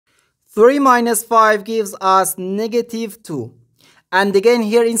3 minus 5 gives us negative 2. And again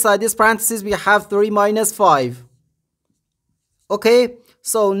here inside this parenthesis we have 3 minus 5. Okay,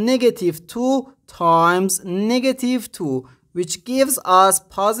 so negative 2 times negative 2, which gives us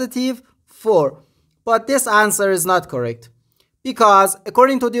positive 4. But this answer is not correct, because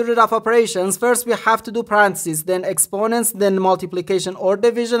according to the order of operations, first we have to do parentheses, then exponents, then multiplication or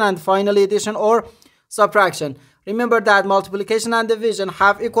division, and finally addition or subtraction. Remember that multiplication and division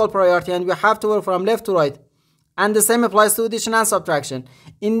have equal priority and we have to work from left to right. And the same applies to addition and subtraction.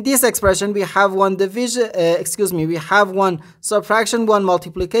 In this expression, we have one division, we have one subtraction, one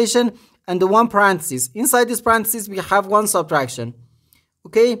multiplication, and the one parenthesis. Inside this parenthesis, we have one subtraction.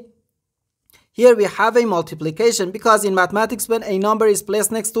 Okay? Here we have a multiplication, because in mathematics, when a number is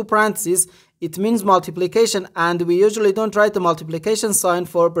placed next to parentheses, it means multiplication, and we usually don't write the multiplication sign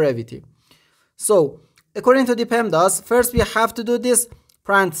for brevity. So, according to the PEMDAS, first we have to do this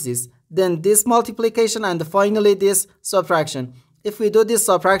parenthesis, then this multiplication, and finally this subtraction. If we do this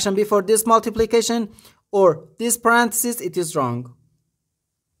subtraction before this multiplication or this parenthesis, it is wrong.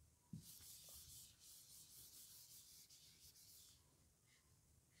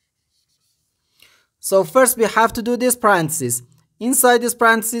 So first we have to do this parenthesis. Inside this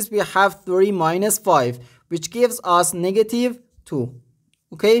parenthesis we have 3 minus 5, which gives us negative 2.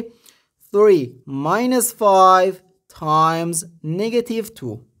 Okay, 3 minus 5 times negative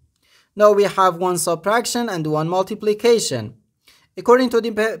 2. Now we have one subtraction and one multiplication. According to the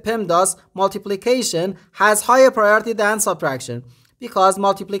PEMDAS, multiplication has higher priority than subtraction, because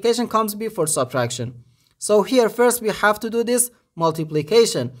multiplication comes before subtraction. So here first we have to do this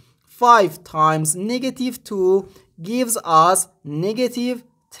multiplication. 5 times negative 2 gives us negative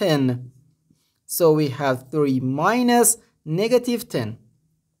 10. So we have 3 minus negative 10.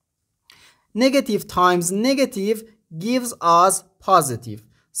 Negative times negative gives us positive.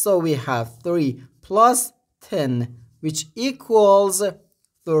 So we have 3 plus 10, which equals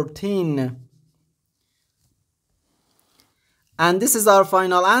 13. And this is our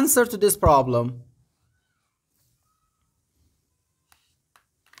final answer to this problem.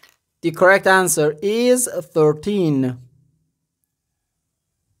 The correct answer is 13.